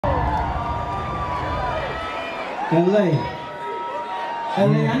LA,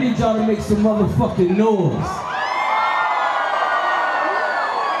 I need y'all to make some motherfucking noise.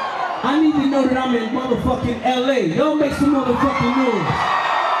 I need to know that I'm in motherfucking LA. Y'all make some motherfucking noise.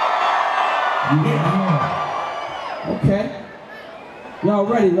 Yeah. Okay. Y'all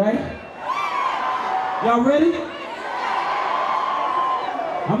ready, right? Y'all ready?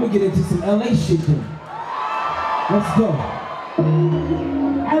 I'm gonna get into some LA shit then. Let's go.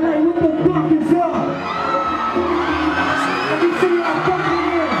 LA, what the fuck is up? Let me see y'all fucking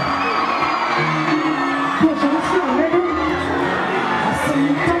here. Push it, let's go, nigga. I see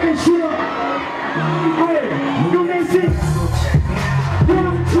you fucking shit up. Hey, you Nipsey. You're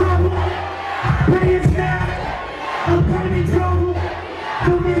in trouble. Pay his back. I'm paying trouble.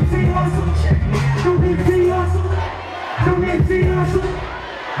 You Nipsey hustle. You Nipsey hustle. You Nipsey hustle.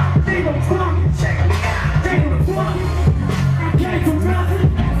 They gon' fuck it. They gon' fuck it. I came from nothing.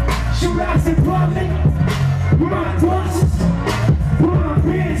 Shoot outs in public. We're on buses. We're on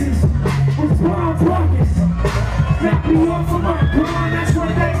business. With brown buckets. Knock me off of my grind. That's what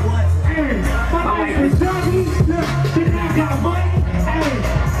they want. Hey, my life is dirty. Look, then I got money. Hey,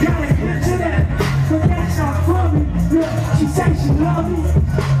 gotta picture that. But that's not for me. Look, she say she love me.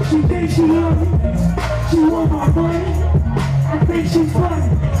 She think she love me. She want my money. I think she's funny.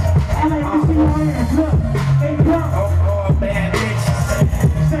 I like to see her hands, look, they go. Oh, bad bitches.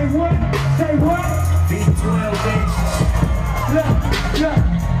 Say what? Say what? B12 bitches. Look,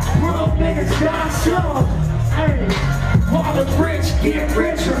 broke niggas die slow. Hey, while the rich get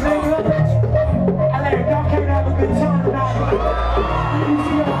richer, nigga. I like if y'all can't have a good time tonight. You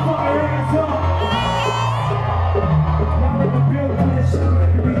see your fucking ass up. Y'all in the building this shit.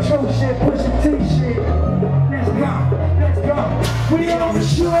 You be true shit, pushing T shit. Let's go. We on the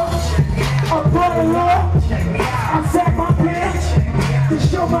shore. I brought a law. I sack my pants to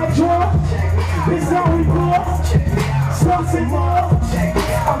show my draw. This how we bought. Stuff and more.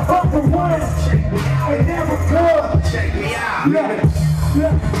 I'm fucking one. And never go. Look,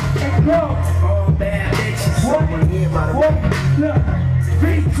 and go. All bad bitches. What? Look,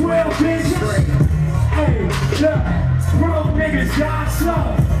 B12 bitches. Hey, look, broke niggas die slow.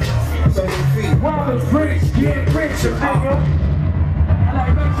 While the rich get richer, nigga. I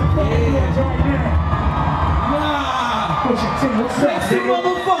like make some fucking noise right now. Nah! Push your team, what's up, nigga? Make some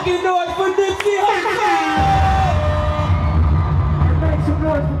motherfucking noise for Nipsey Hussle! Make some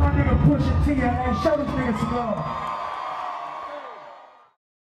noise for my nigga Push Your T, and show this nigga some love.